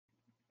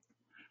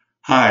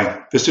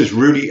Hi, this is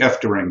Rudy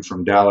Eftering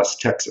from Dallas,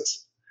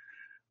 Texas.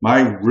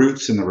 My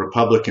roots in the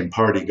Republican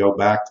Party go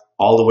back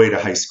all the way to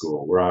high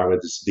school, where I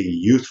was the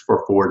Youth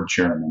for Ford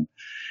chairman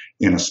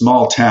in a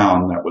small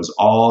town that was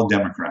all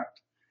Democrat.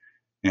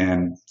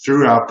 And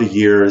throughout the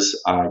years,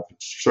 I've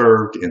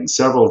served in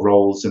several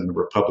roles in the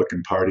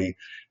Republican Party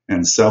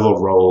and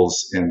several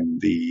roles in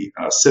the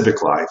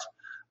civic life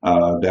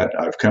that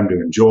I've come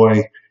to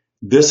enjoy.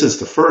 This is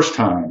the first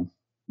time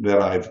that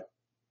I've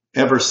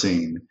ever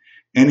seen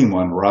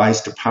anyone rise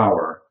to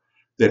power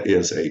that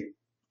is a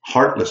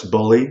heartless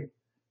bully,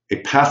 a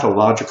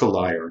pathological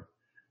liar,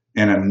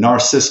 and a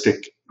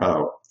narcissistic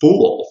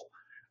fool.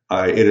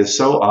 It is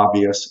so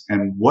obvious.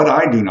 And what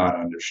I do not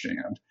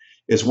understand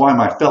is why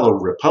my fellow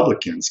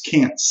Republicans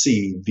can't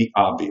see the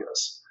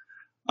obvious.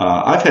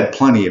 I've had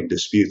plenty of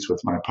disputes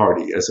with my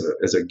party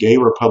as a gay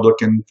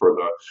Republican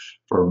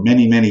for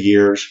many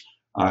years.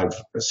 I've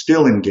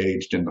still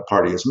engaged in the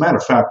party. As a matter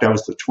of fact, I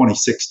was the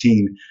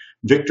 2016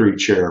 victory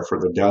chair for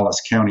the Dallas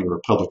County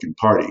Republican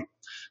Party.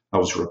 I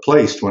was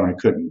replaced when I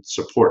couldn't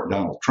support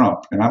Donald Trump,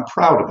 and I'm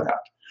proud of that.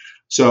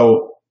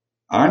 So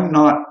I'm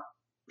not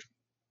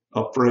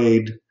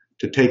afraid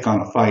to take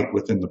on a fight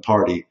within the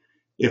party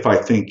if I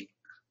think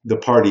the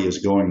party is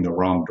going the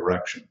wrong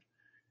direction.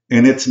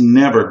 And it's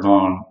never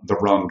gone the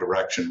wrong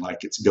direction like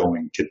it's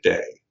going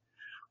today.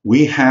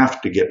 We have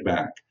to get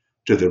back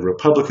to the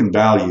Republican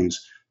values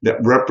that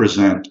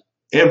represent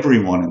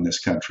everyone in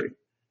this country.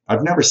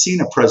 I've never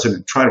seen a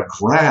president try to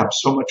grab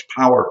so much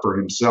power for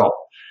himself.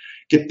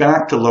 Get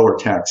back to lower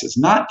taxes,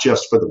 not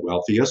just for the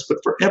wealthiest, but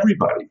for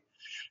everybody.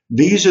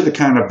 These are the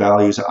kind of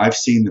values I've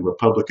seen the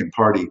Republican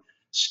Party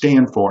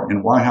stand for,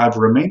 and why I've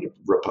remained a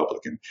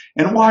Republican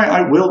and why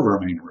I will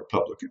remain a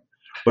Republican.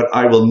 But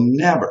I will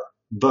never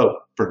vote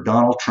for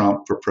Donald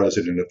Trump for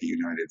president of the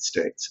United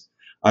States.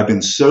 I've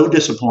been so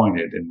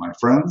disappointed in my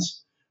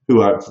friends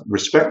who I've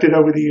respected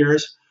over the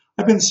years.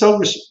 I've been so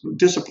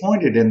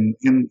disappointed in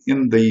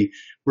the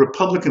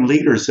Republican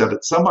leaders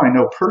that some I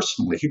know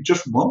personally who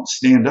just won't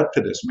stand up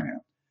to this man.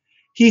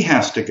 He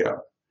has to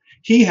go.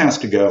 He has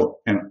to go,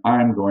 and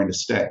I'm going to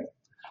stay.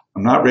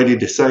 I'm not ready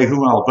to say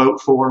who I'll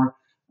vote for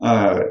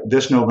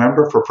this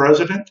November for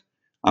president,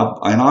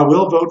 and I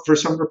will vote for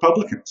some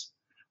Republicans,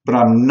 but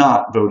I'm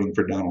not voting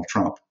for Donald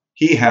Trump.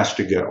 He has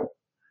to go.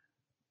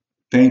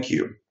 Thank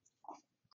you.